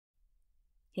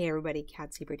Hey everybody,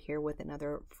 Kat Siebert here with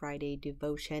another Friday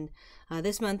devotion.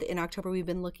 This month in October, we've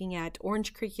been looking at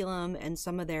Orange Curriculum and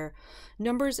some of their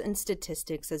numbers and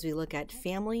statistics as we look at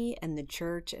family and the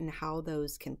church and how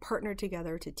those can partner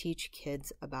together to teach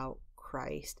kids about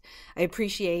Christ. I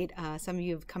appreciate some of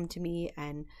you have come to me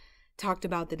and talked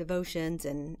about the devotions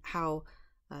and how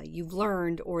you've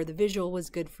learned, or the visual was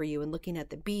good for you, and looking at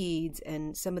the beads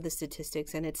and some of the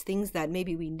statistics. And it's things that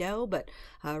maybe we know, but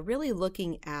really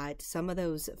looking at some of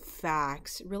those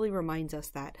facts really reminds us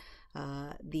that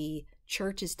the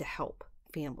church is to help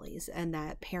families and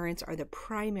that parents are the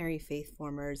primary faith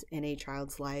formers in a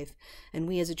child's life. And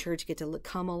we as a church get to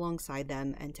come alongside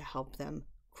them and to help them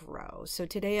grow. So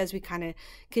today, as we kind of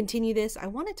continue this, I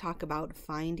want to talk about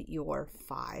Find Your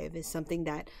Five. Is something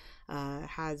that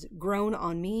has grown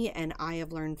on me and I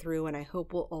have learned through, and I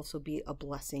hope will also be a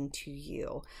blessing to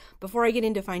you. Before I get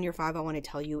into Find Your Five, I want to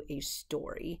tell you a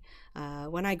story.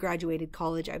 When I graduated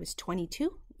college, I was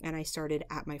 22 and I started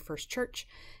at my first church,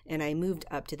 and I moved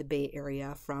up to the Bay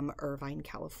Area from Irvine,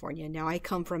 California. Now, I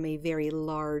come from a very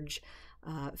large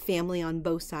family on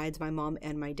both sides, my mom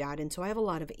and my dad. And so I have a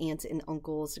lot of aunts and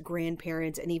uncles,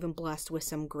 grandparents, and even blessed with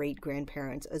some great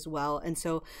grandparents as well. And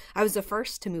so I was the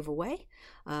first to move away,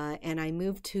 and I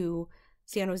moved to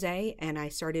San Jose, and I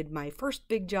started my first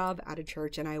big job at a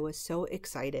church, and I was so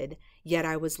excited, yet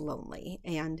I was lonely.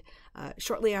 And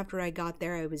shortly after I got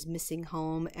there, I was missing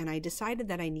home, and I decided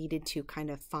that I needed to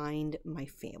kind of find my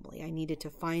family. I needed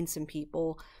to find some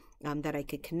people that I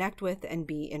could connect with and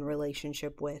be in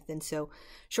relationship with. And so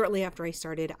shortly after I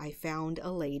started, I found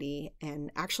a lady, and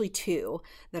actually two,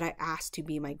 that I asked to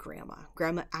be my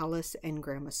Grandma Alice and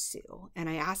Grandma Sue. And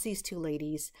I asked these two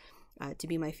ladies to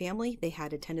be my family. They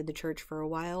had attended the church for a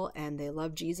while, and they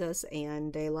loved Jesus,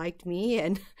 and they liked me,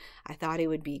 and I thought it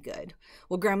would be good.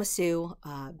 Well, Grandma Sue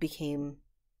became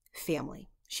family.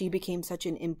 She became such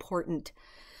an important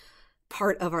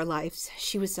part of our lives.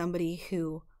 She was somebody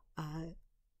who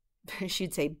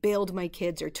she'd say bailed my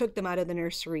kids, or took them out of the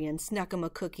nursery and snuck them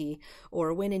a cookie,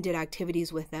 or went and did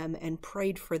activities with them and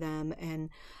prayed for them,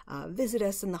 and visited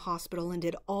us in the hospital, and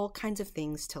did all kinds of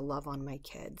things to love on my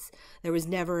kids. There was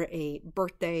never a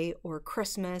birthday or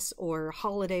Christmas or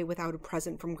holiday without a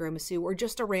present from Grandma Sue, or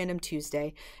just a random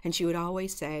Tuesday. And she would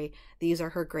always say, these are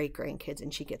her great grandkids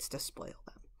and she gets to spoil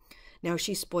them. Now,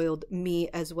 she spoiled me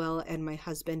as well, and my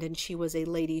husband, and she was a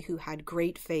lady who had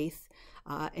great faith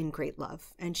and great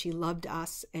love. And she loved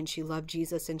us, and she loved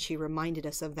Jesus, and she reminded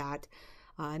us of that,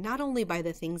 not only by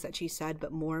the things that she said,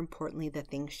 but more importantly, the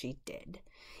things she did.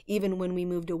 Even when we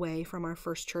moved away from our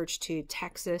first church to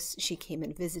Texas, she came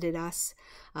and visited us.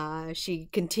 She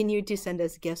continued to send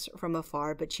us gifts from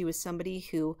afar, but she was somebody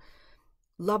who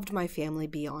loved my family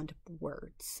beyond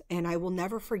words. And I will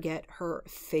never forget her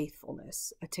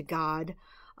faithfulness to God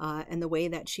and the way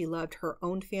that she loved her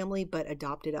own family, but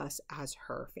adopted us as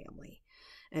her family.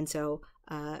 And so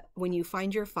when you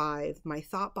find your five, my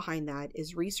thought behind that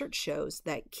is research shows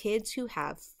that kids who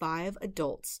have 5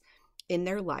 adults in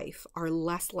their life are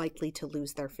less likely to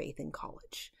lose their faith in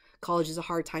college. College is a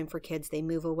hard time for kids. They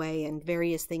move away and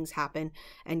various things happen.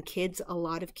 And a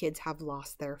lot of kids have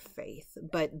lost their faith.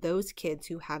 But those kids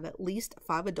who have at least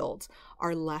 5 adults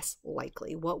are less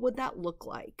likely. What would that look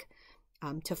like?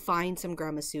 To find some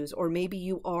Grandma Sues, or maybe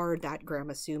you are that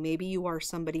Grandma Sue. Maybe you are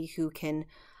somebody who can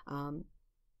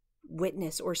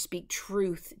witness or speak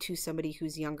truth to somebody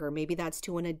who's younger. Maybe that's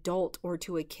to an adult or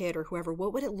to a kid or whoever.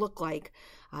 What would it look like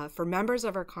for members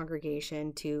of our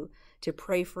congregation to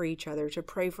pray for each other, to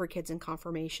pray for kids in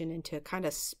confirmation, and to kind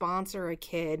of sponsor a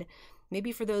kid,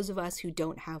 maybe for those of us who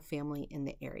don't have family in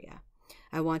the area?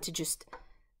 I want to just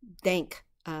thank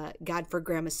God for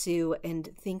Grandma Sue, and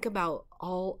think about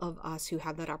all of us who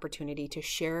have that opportunity to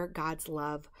share God's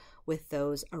love with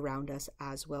those around us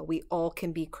as well. We all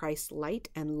can be Christ's light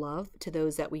and love to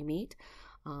those that we meet.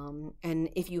 And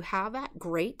if you have that,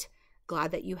 great. Glad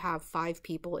that you have 5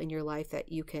 people in your life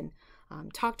that you can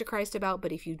talk to Christ about.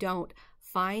 But if you don't,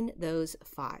 find those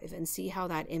 5 and see how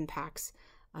that impacts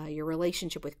your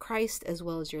relationship with Christ, as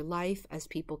well as your life, as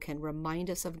people can remind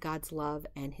us of God's love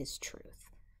and his truth.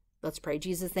 Let's pray.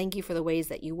 Jesus, thank you for the ways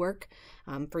that you work,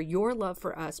 for your love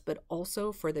for us, but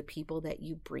also for the people that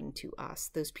you bring to us,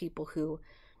 those people who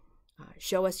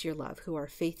show us your love, who are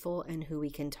faithful and who we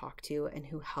can talk to and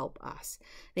who help us.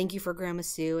 Thank you for Grandma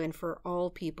Sue and for all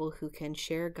people who can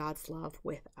share God's love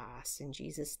with us. In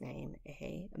Jesus' name,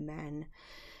 amen.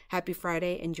 Happy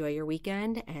Friday. Enjoy your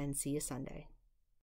weekend, and see you Sunday.